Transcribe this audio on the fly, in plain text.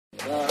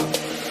You.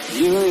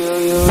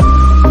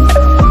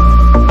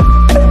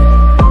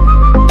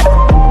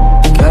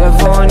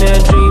 California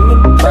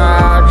dreaming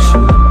about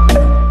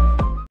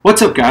you.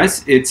 What's up,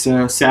 guys? It's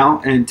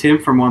Sal and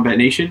Tim from Wombat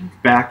Nation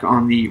back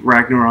on the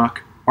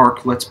Ragnarok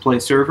Arc Let's Play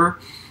server,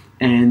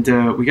 and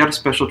we got a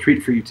special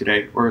treat for you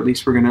today, or at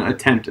least we're going to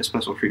attempt a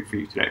special treat for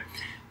you today.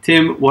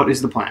 Tim, what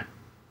is the plan?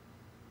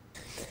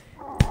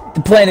 The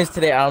plan is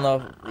today, I don't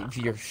know if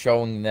you're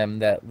showing them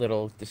that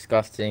little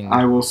disgusting...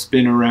 I will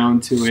spin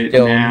around to it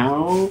stone.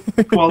 now.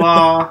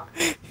 Voila!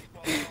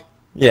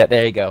 Yeah,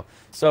 there you go.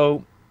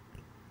 So,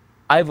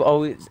 I've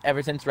always,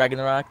 ever since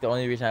Raganrok, the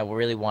only reason I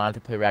really wanted to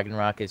play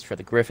Raganrok is for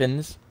the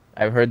Griffins.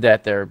 I've heard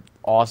that they're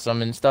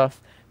awesome and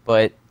stuff,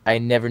 but I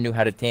never knew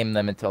how to tame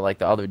them until like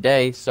the other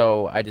day,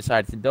 so I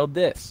decided to build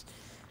this.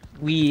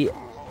 We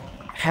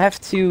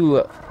have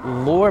to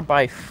lure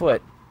by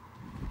foot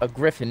a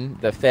Griffin,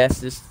 the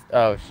fastest...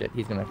 Oh shit,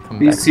 he's gonna come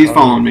back. He's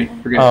following me.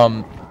 Forget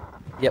it.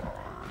 Yep.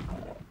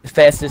 The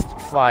fastest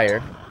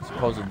flyer,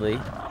 supposedly,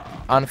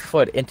 on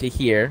foot into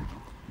here.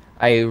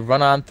 I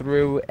run on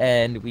through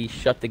and we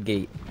shut the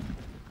gate.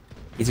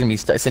 He's gonna be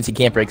stuck, since he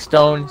can't break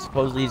stone,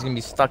 supposedly he's gonna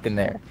be stuck in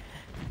there.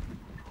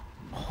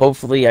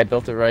 Hopefully I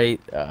built it right.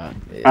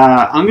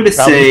 I'm gonna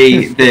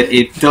say that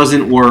it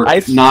doesn't work,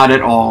 not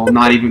at all,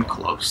 not even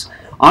close.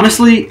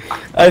 Honestly,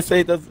 I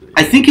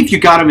think if you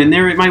got him in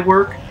there it might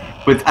work.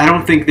 But I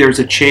don't think there's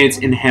a chance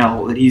in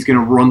hell that he's going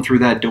to run through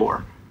that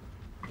door.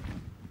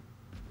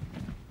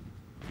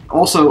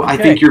 Also, okay. I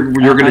think you're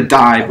going to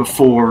die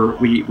before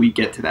we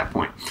get to that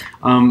point.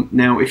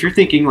 Now, if you're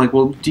thinking, like,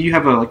 well, do you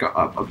have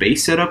a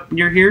base set up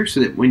near here so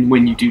that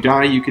when you do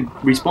die, you could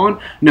respawn?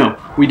 No,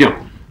 we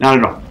don't. Not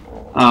at all.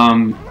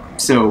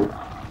 So,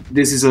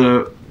 this is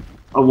a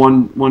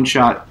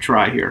one-shot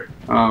try here.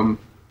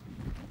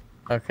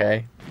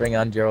 Okay, bring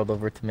on Gerald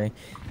over to me.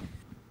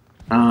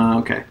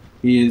 Okay,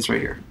 he is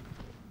right here.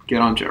 Get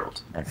on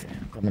Gerald. Okay.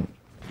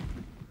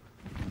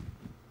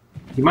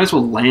 He might as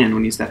well land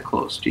when he's that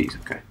close. Jeez,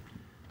 okay.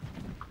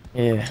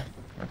 Yeah,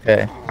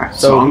 okay. Alright,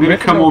 so I'm going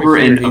to come over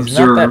and he's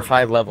observe. Not that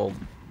high leveled.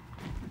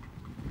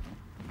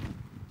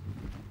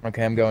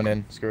 Okay, I'm going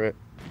in. Screw it.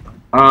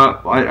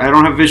 I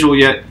don't have visual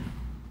yet.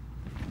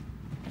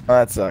 Oh,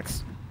 that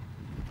sucks.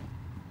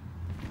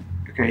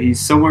 Okay, he's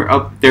somewhere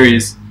up. There he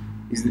is.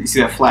 You see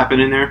that flapping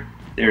in there?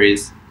 There he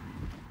is.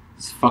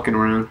 He's fucking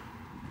around.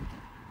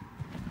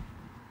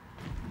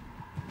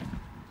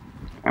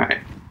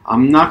 Alright.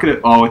 I'm not gonna...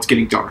 Oh, it's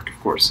getting dark, of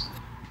course.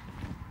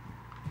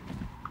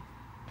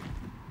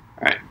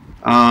 Alright.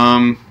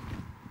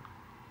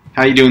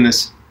 How you doing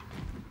this?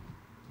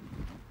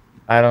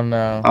 I don't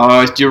know.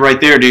 Oh, you're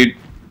right there, dude.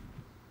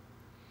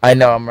 I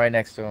know, I'm right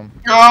next to him.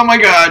 Oh my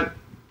god!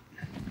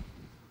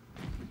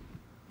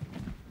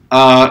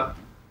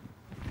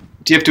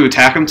 Do you have to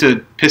attack him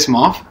to piss him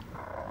off?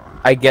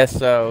 I guess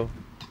so.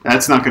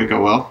 That's not gonna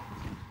go well.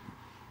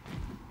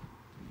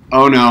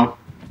 Oh no.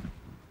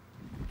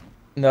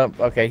 Nope,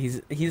 okay,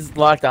 he's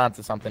locked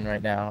onto something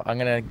right now. I'm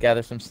gonna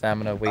gather some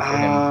stamina, wait for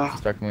him to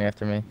start coming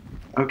after me.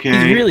 Okay.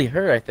 He's really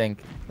hurt, I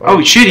think.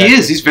 Oh shit, he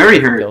is! He's very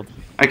hurt.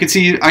 I could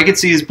see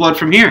his blood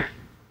from here.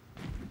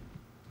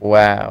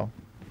 Wow.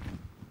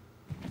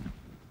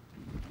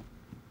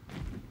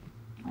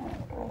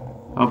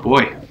 Oh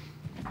boy.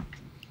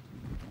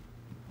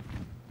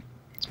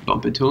 Let's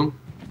bump into him.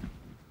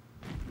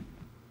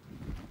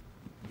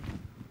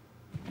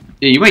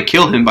 Yeah, you might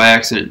kill him by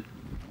accident.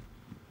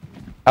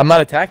 I'm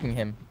not attacking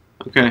him.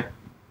 Okay.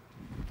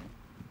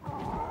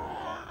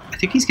 I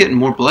think he's getting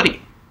more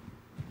bloody.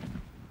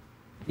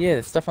 Yeah,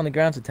 the stuff on the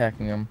ground's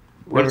attacking him.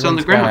 What's on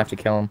the ground? I have to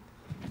kill him.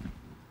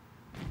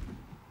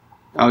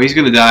 Oh, he's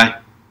gonna die.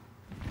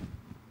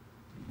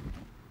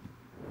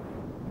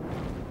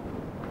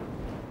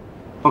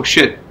 Oh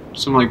shit!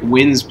 Some like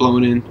wind's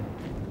blowing in.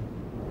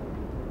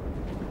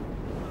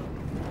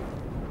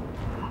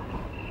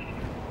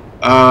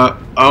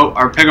 Oh,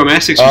 our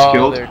Pegomastics was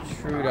killed. Oh, they're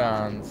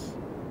Trudons.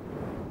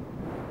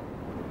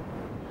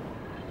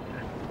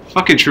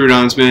 Fucking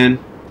Trudons, man.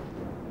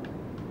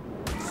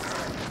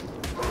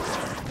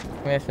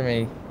 Come after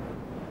me,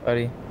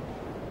 buddy.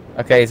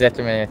 Okay, he's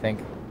after me, I think.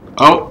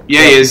 Oh,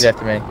 yeah, he is. He's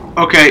after me.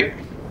 Okay.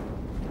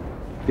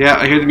 Yeah,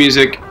 I hear the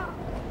music.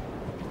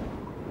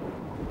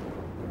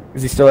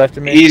 Is he still after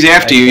me? He's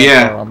after you,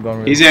 yeah. I'm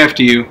going He's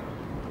after you.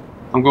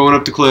 I'm going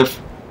up the cliff.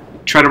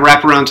 Try to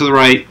wrap around to the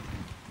right.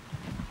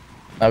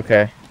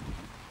 Okay.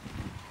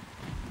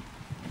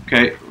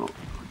 Okay.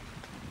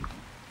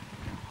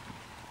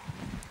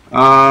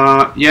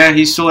 Yeah,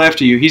 he's still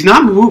after you. He's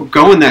not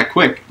going that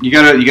quick. You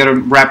gotta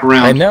wrap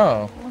around. I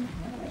know.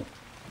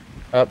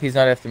 Oh, he's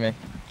not after me.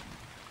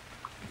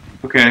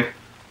 Okay.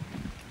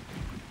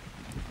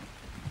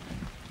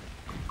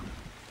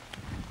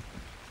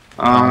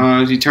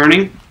 Is he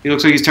turning? He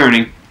looks like he's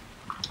turning.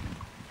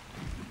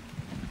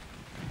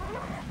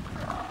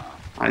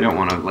 I don't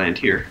want to land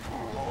here.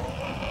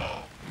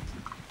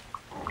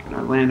 Can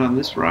I land on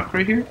this rock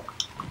right here?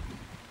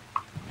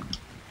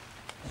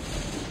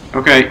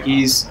 Okay,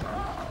 he's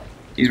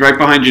right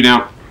behind you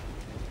now.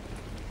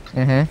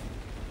 Mm-hmm.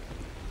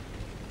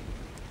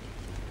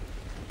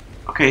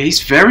 Okay,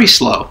 he's very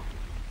slow.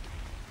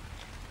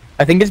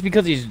 I think it's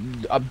because he's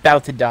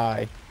about to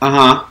die.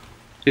 Uh-huh.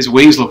 His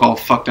wings look all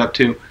fucked up,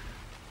 too.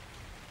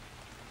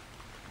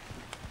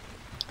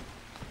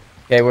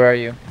 Okay, where are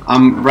you?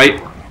 I'm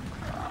right.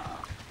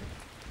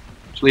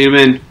 Just lead him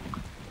in.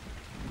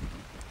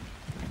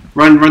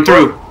 Run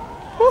through.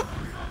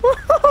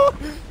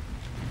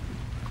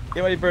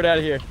 Get my bird out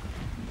of here.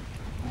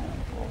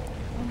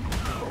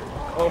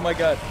 Oh my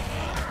god.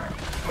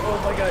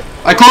 Oh my god.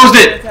 I closed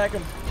it! Attack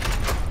him.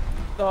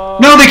 Oh,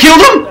 No, they killed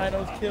him!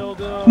 Dinos killed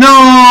him.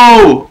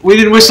 No! We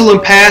didn't whistle in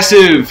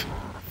passive.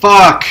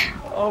 Fuck.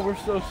 Oh, we're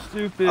so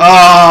stupid.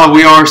 Oh,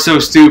 we are so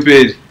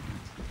stupid.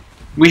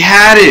 We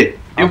had it.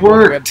 It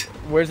worked.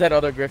 Where's that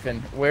other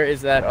Griffin? Where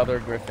is that other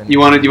Griffin? You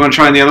want to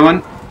try on the other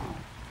one?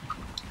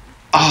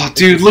 Oh,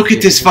 dude, look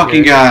at this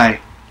fucking guy.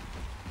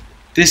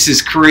 This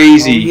is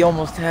crazy. Oh, he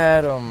almost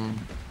had him.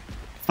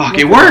 Fuck,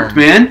 it worked,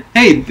 man.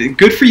 Hey,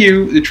 good for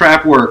you. The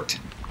trap worked.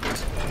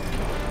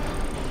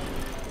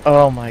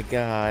 Oh my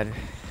god.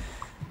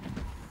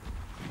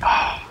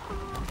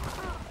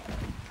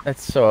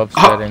 That's so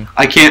upsetting. Oh,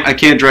 I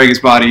can't drag his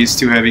body. He's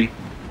too heavy.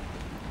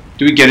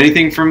 Do we get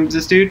anything from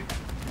this dude?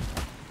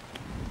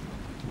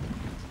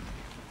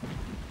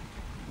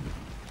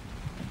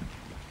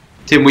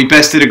 Tim, we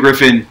bested a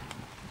Griffin,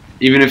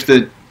 even if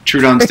the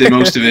Trudons did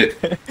most of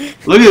it.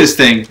 Look at this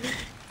thing.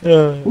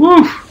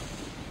 Woo!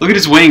 Look at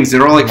his wings.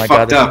 They're all like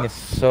fucked up. This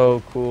thing is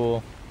so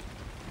cool.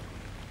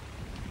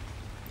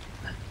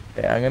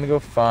 Yeah, I'm gonna go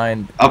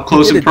find Up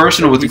close and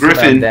personal with the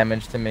Griffin.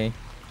 Damage to me.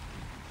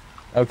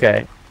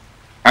 Okay.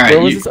 All right.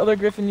 Where was this other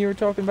Griffin you were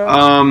talking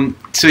about?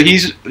 So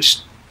he's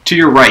to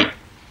your right.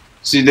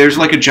 See, there's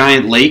like a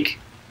giant lake.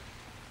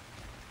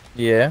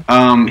 Yeah.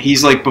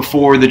 He's like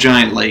before the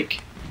giant lake.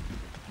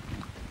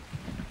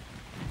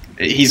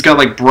 He's got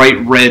like bright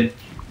red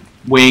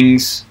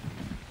wings.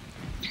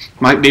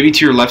 Maybe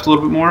to your left a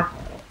little bit more.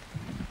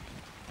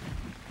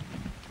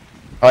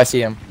 Oh, I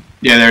see him.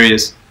 Yeah, there he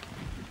is.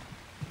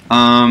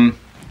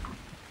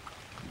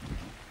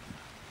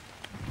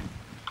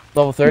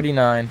 Level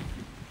 39.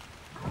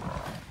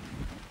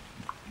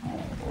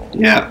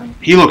 Yeah,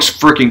 he looks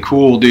freaking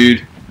cool,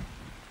 dude.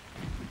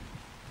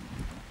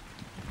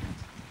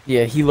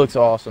 Yeah, he looks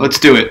awesome. Let's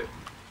do it.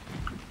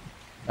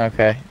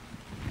 Okay.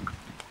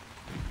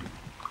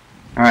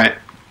 Alright.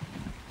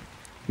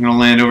 I'm gonna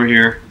land over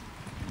here.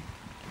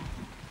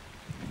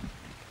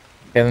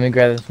 Okay, let me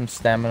grab some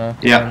stamina.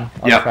 Yeah,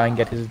 I'll try and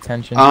get his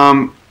attention.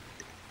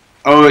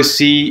 Oh,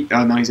 see.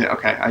 Oh, no, he's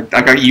okay.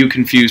 I got you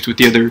confused with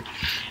the other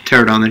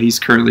pterodon that he's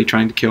currently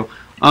trying to kill.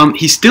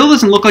 He still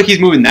doesn't look like he's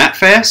moving that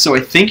fast, so I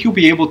think you'll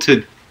be able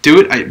to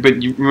do it.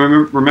 But you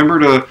remember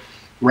to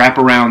wrap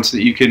around so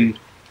that you can.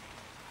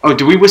 Oh,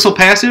 do we whistle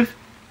passive?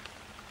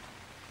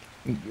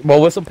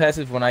 Well, whistle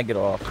passive when I get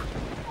off.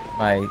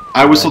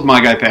 I whistled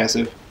my guy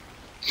passive.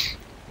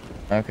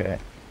 Okay.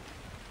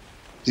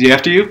 Is he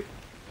after you?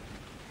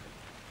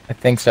 I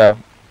think so.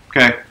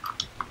 Okay.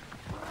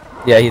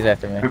 Yeah, he's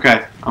after me.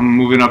 Okay, I'm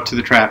moving up to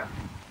the trap.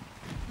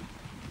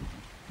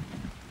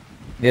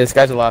 Yeah, this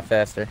guy's a lot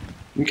faster.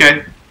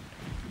 Okay.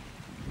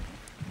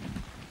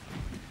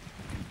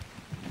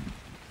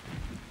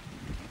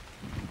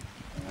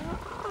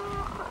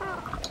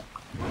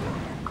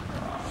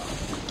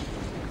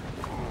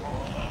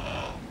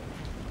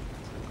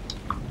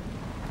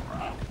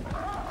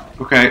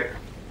 Okay.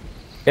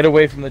 Get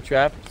away from the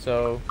trap,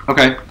 so...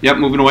 Okay, yep,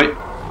 moving away.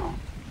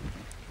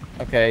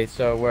 Okay,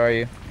 so where are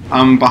you?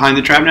 I'm behind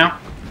the trap now.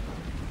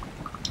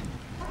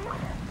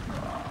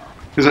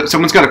 Because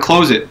someone's got to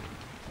close it.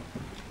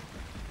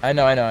 I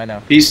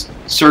know. He's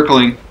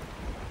circling.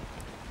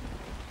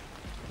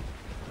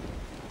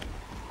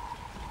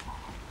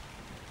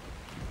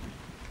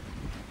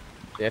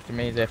 He's after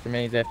me, he's after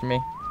me, he's after me.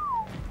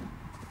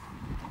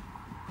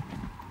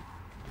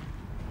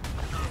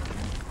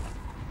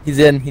 He's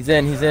in.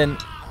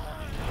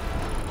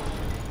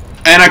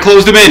 And I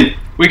closed him in.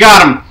 We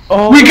got him.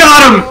 Oh, we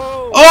got him. no.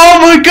 Oh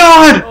my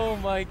god. Oh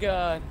my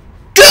god.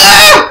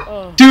 Ah!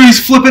 Oh. Dude,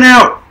 he's flipping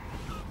out.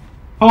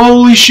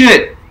 Holy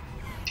shit.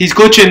 He's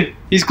glitching.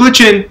 He's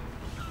glitching.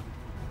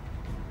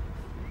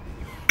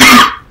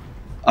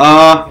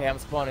 Okay, I'm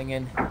spawning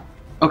in.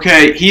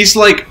 Okay, he's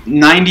like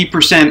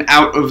 90%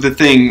 out of the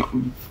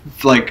thing,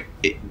 like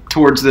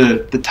towards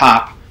the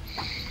top.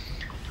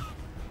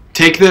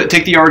 Take the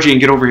RG and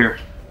get over here.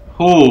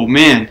 Oh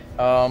man.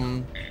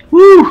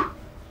 Woo.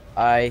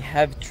 I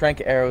have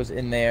trank arrows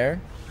in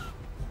there.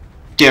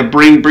 Yeah,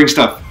 bring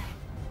stuff.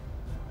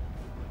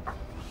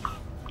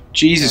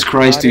 Jesus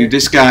Christ, dude,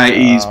 this guy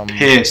is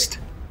pissed.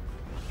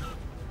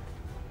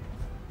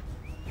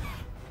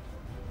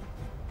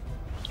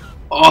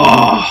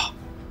 Oh,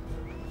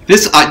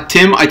 this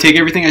Tim, I take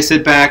everything I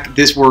said back.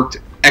 This worked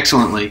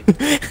excellently.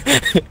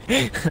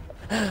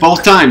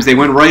 Both times they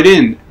went right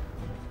in,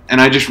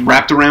 and I just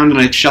wrapped around and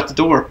I shut the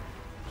door.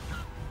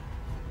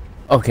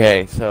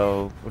 Okay,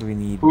 so what do we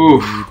need?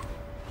 Oof.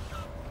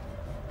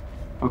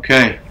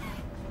 Okay.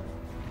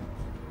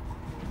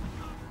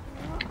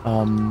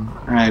 All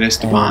right,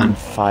 Esteban.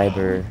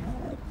 fiber.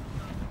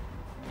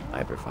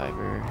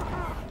 Fiber.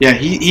 Yeah,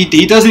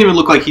 he doesn't even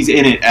look like he's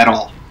in it at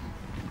all.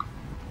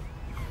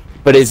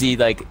 But is he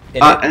like?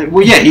 In it?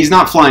 Well, yeah, he's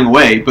not flying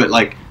away, but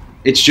like,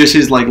 it's just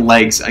his like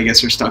legs, I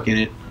guess, are stuck in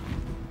it.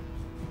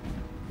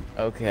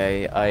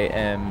 Okay, I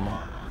am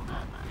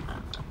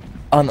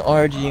on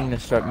RGing to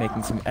start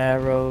making some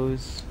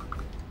arrows.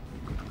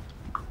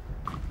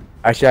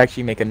 I should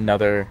actually make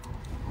another.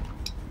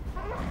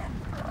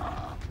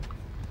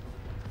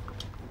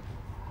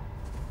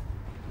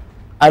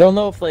 I don't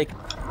know if like,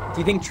 do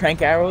you think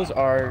trank arrows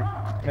are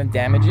gonna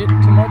damage it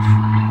too much?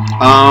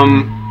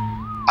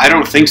 I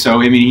don't think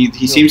so. I mean,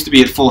 he seems to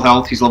be at full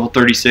health. He's level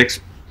 36.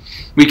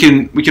 We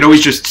can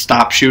always just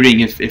stop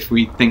shooting if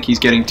we think he's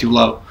getting too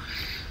low.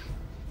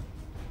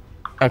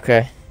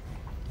 Okay.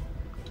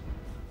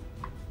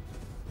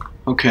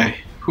 Okay.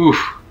 Whew.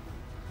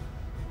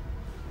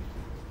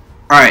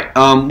 All right.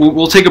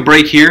 We'll take a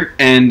break here,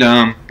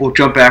 and we'll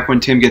jump back when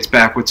Tim gets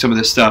back with some of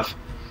this stuff.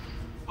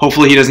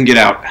 Hopefully, he doesn't get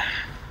out.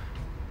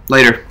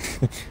 Later.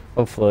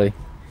 Hopefully.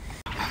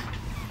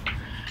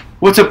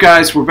 What's up,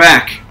 guys? We're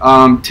back.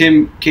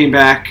 Tim came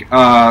back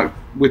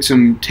with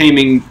some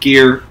taming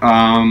gear.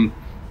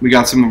 We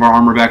got some of our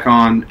armor back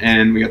on,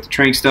 and we got the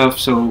trank stuff.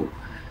 So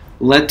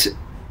let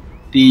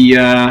the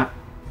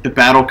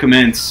battle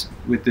commence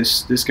with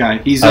this guy.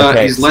 He's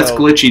less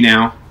glitchy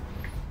now.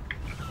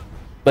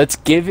 Let's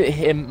give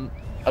him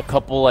a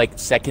couple like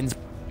seconds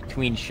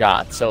between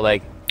shots. So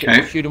like,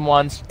 shoot him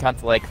once, count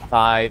to like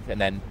 5, and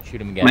then shoot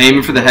him again. Am I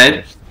aiming for the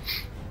head?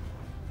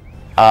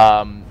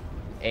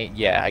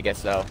 Yeah, I guess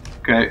so.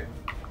 Okay.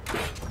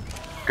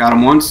 Got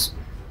him once.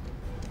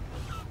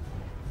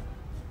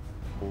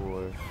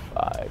 4,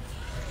 5.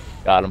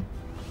 Got him.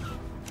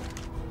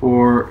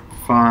 4,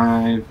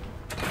 5.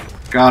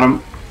 Got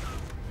him.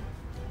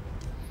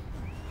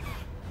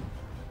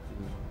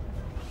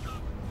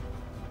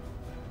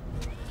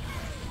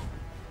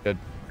 Good.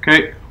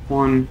 Okay.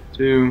 1,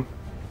 2,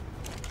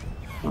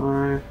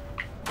 5.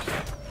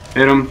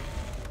 Hit him.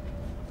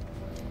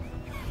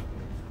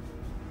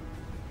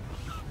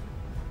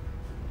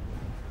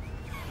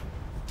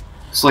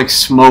 It's like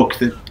smoke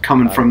that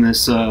coming from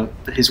this.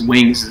 His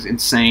wings is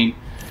insane.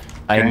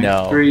 Okay. I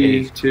know.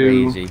 3,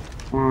 2, crazy.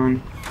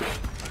 1.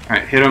 All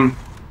right, hit him.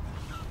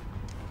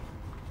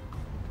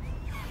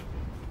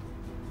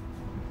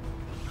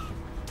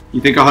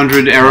 You think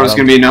 100 arrows is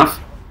gonna be enough?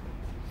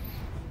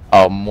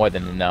 Oh, more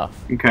than enough.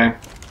 Okay.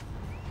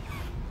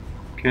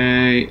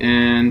 Okay,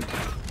 and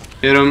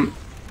hit him.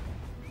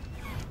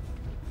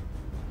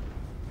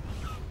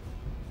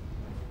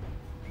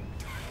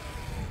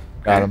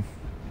 Got him.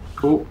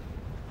 Cool.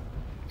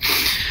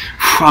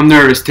 I'm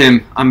nervous,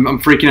 Tim. I'm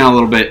freaking out a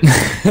little bit.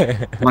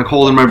 I'm like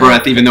holding my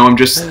breath, even though I'm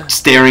just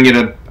staring at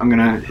a. I'm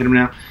gonna hit him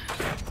now.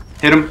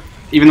 Hit him.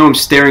 Even though I'm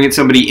staring at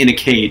somebody in a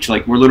cage,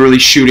 like we're literally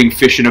shooting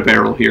fish in a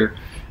barrel here,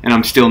 and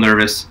I'm still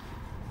nervous.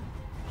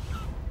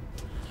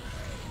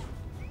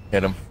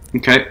 Hit him.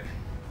 Okay.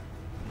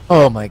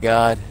 Oh my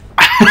god.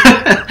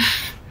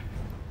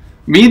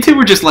 Me and Tim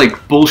were just like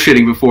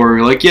bullshitting before. We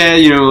were like, yeah,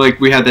 you know,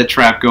 like we had that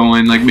trap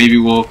going. Like maybe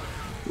we'll,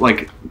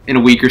 like in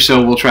a week or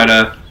so, we'll try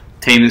to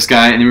tame this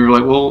guy. And then we were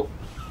like, well,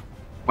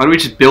 why don't we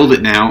just build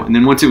it now? And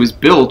then once it was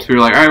built, we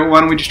were like, all right, why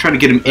don't we just try to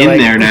get him in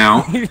there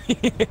now?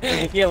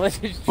 Yeah, let's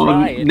just well,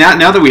 try it.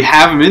 Now that we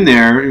have him in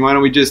there, why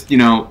don't we just, you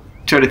know,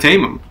 try to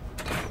tame him?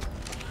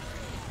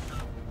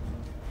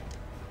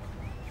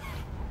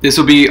 This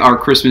will be our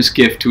Christmas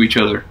gift to each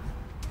other.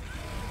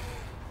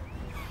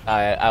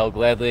 I will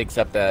gladly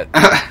accept that.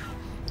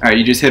 Alright,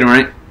 you just hit him,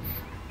 right?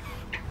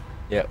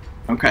 Yep.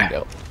 Okay.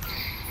 Yep.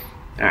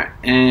 Alright,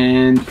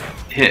 and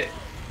hit.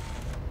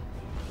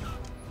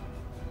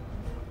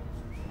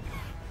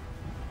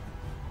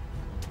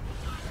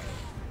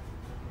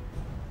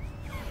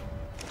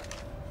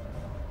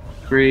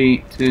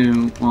 Three,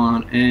 2,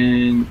 1,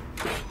 and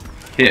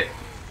hit.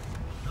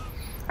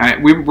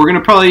 Alright, we're going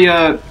to probably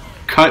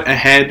cut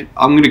ahead.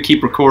 I'm going to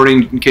keep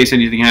recording in case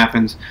anything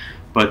happens,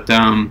 but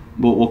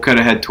we'll cut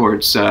ahead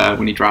towards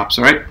when he drops,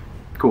 alright?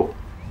 Cool.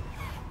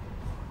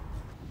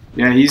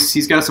 Yeah,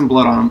 he's got some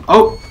blood on him.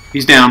 Oh,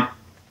 he's down.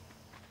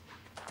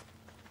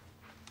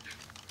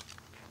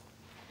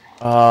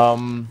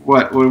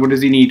 What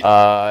does he need?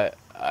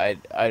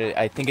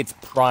 I think it's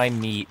prime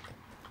meat.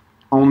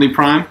 Only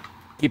prime?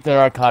 Keep the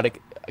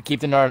narcotic.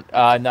 No,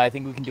 I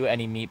think we can do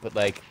any meat, but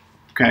like.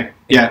 Okay.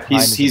 Yeah,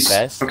 he's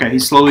best. okay.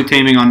 He's slowly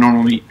taming on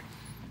normal meat.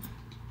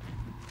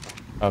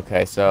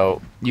 Okay,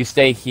 so you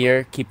stay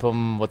here. Keep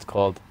him. What's it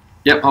called?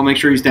 Yep, I'll make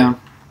sure he's down.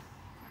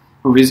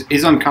 Oh,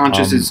 his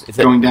unconscious is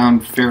going down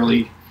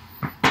fairly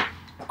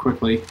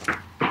quickly.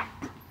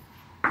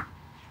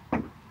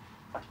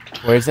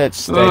 Where's that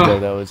stego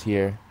that was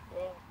here?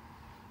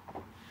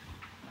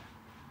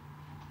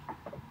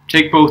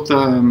 Take both.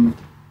 Alright,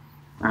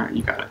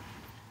 you got it.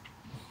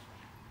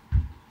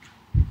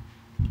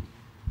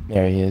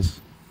 There he is.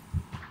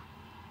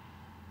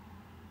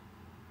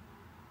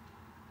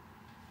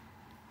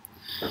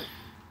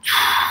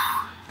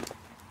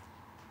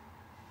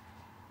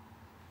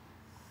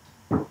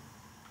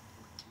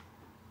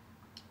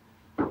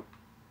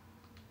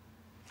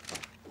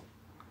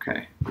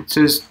 It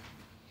says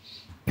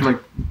like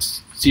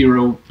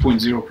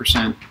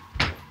 0.0%.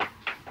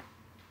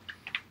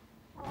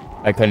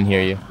 I couldn't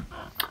hear you.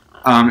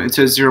 It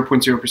says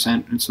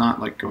 0.0%. It's not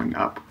like going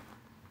up.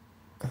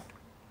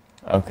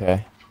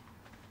 Okay.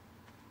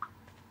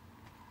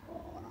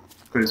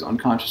 But his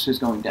unconscious is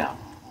going down.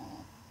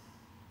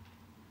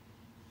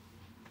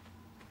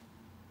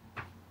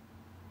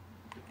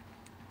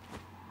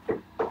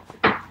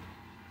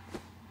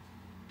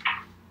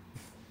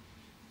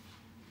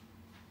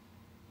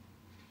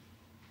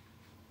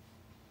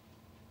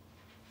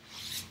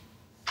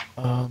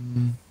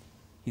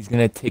 He's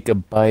gonna take a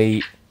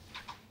bite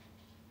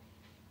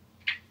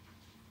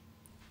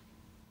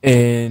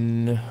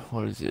in,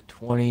 what is it,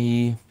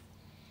 20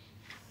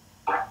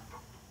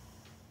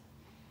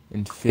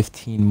 and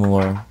 15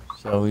 more.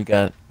 So we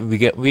got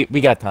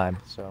time.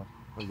 So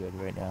we're good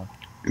right now.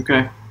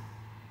 Okay.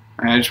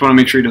 I just want to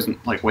make sure he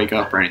doesn't like wake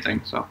up or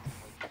anything. So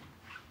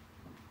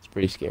It's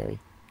pretty scary.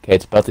 Okay,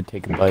 it's about to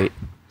take a bite.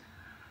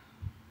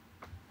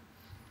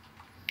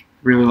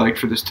 really like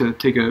for this to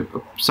take a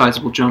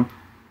sizable jump.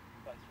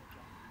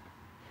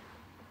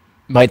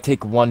 Might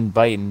take one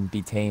bite and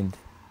be tamed,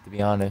 to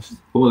be honest.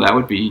 Well, that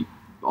would be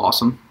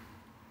awesome.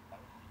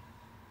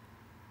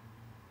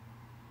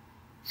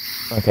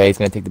 Okay, he's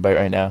gonna take the bite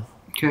right now.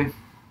 Okay.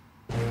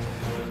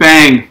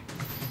 Bang!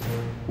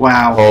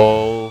 Wow.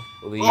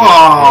 Holy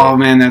Oh, shit.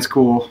 man, that's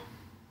cool.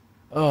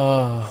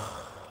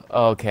 Oh,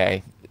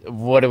 okay.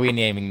 What are we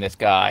naming this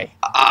guy?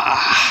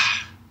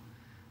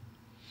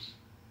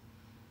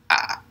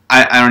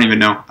 I don't even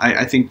know.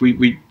 I think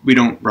we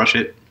don't rush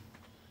it.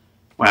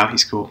 Wow,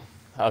 he's cool.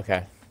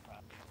 Okay.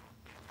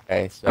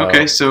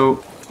 Okay,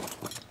 so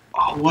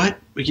oh, what?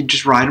 We can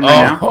just ride him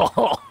right now?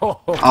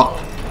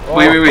 Oh,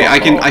 wait. I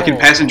can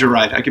passenger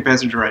ride. I can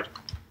passenger ride.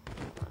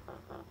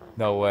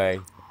 No way.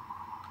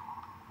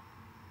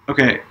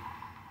 Okay.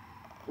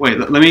 Wait,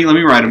 let me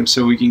ride him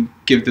so we can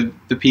give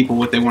the people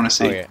what they want to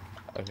see. Okay.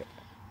 Okay.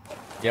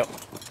 Yep.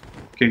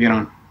 Okay, get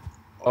on.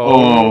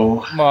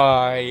 Oh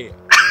my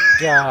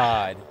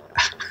god.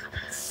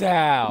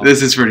 Sal.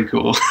 This is pretty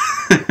cool.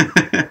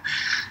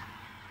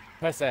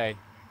 Press A.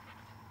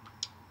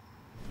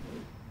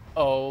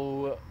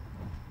 Oh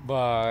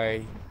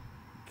my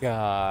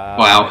god.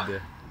 Wow.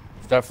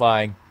 Start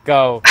flying.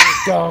 Go.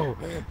 Go.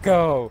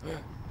 Go.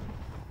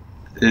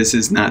 This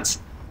is nuts.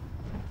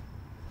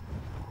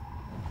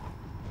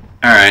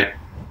 Alright.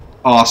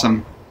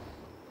 Awesome.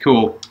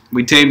 Cool.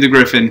 We tamed the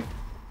Griffin.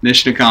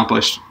 Mission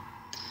accomplished.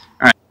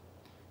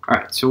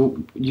 Alright, so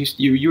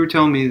you were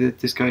telling me that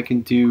this guy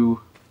can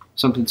do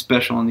something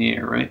special in the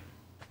air, right?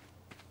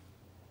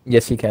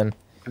 Yes, you can.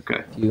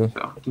 Okay. You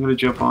So I'm gonna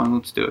jump on,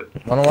 let's do it.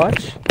 wanna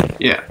watch?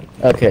 Yeah.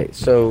 Okay,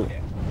 so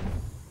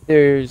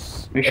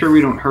there's Make sure we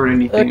don't hurt a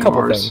anything of couple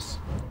ours. things.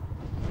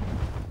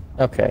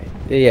 Okay,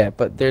 yeah,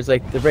 but there's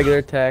like the regular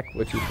attack,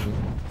 which you can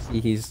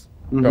see he's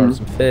throwing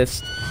some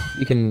fists.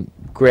 You can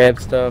grab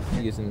stuff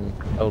using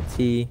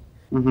LT,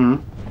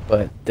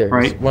 but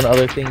there's one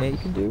other thing that you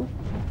can do.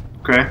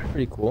 Okay.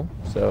 Pretty cool.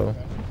 So,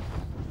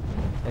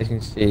 as you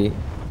can see,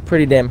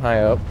 pretty damn high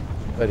up,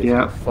 but if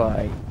you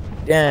fly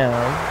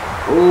down...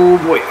 Oh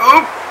boy.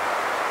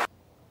 Oh!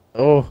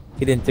 Oh,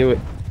 he didn't do it.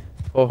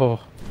 Oh.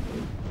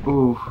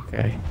 Ooh.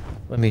 Okay.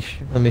 Let me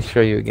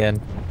show you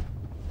again.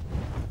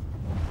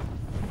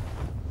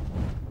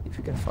 If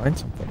you can find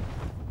something.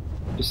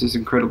 This is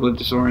incredibly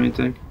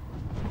disorienting.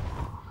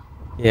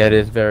 Yeah, it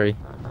is very.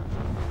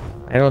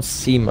 I don't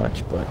see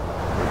much, but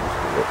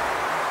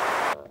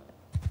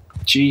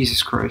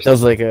Jesus Christ.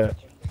 does like a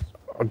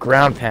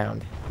ground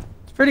pound.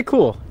 It's pretty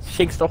cool.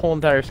 Shakes the whole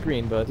entire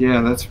screen, but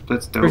Yeah, that's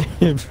dope.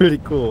 pretty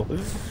cool.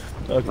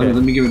 Okay.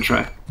 Let me give it a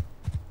try.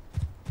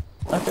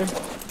 Okay.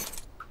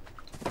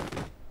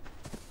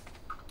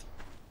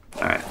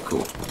 Alright,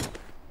 cool.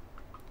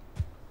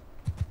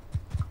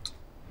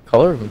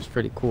 Color looks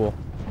pretty cool.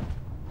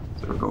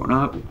 So we're going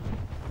up.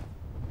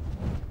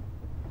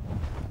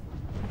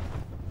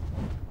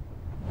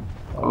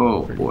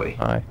 Oh Pretty boy.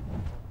 high.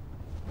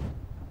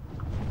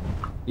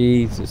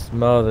 Jesus,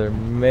 Mother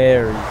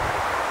Mary,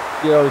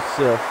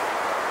 Joseph.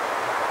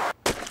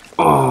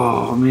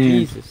 Oh man.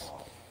 Jesus.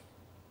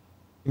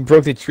 You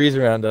broke the trees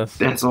around us.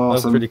 That's That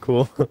was awesome. pretty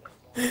cool.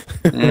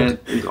 That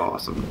is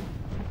awesome.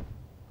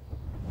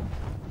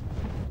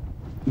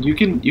 You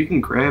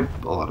can grab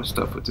a lot of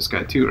stuff with this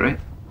guy too, right?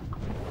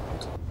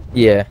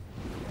 Yeah,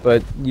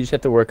 but you just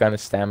have to work on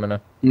his stamina.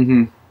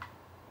 Yeah,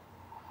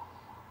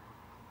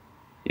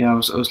 I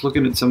was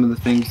looking at some of the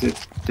things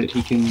that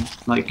he can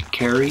like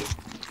carry.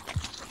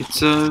 It's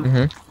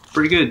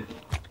pretty good.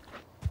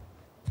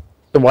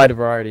 A wide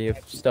variety of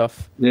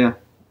stuff. Yeah.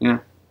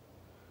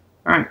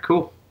 Alright,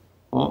 cool.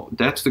 Well,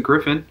 that's the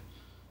Griffin.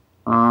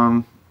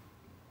 We're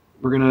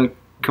gonna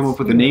come up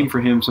with a name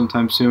for him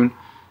sometime soon.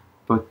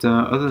 But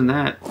other than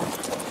that,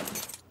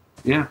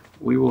 yeah,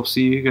 we will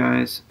see you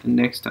guys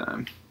next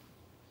time.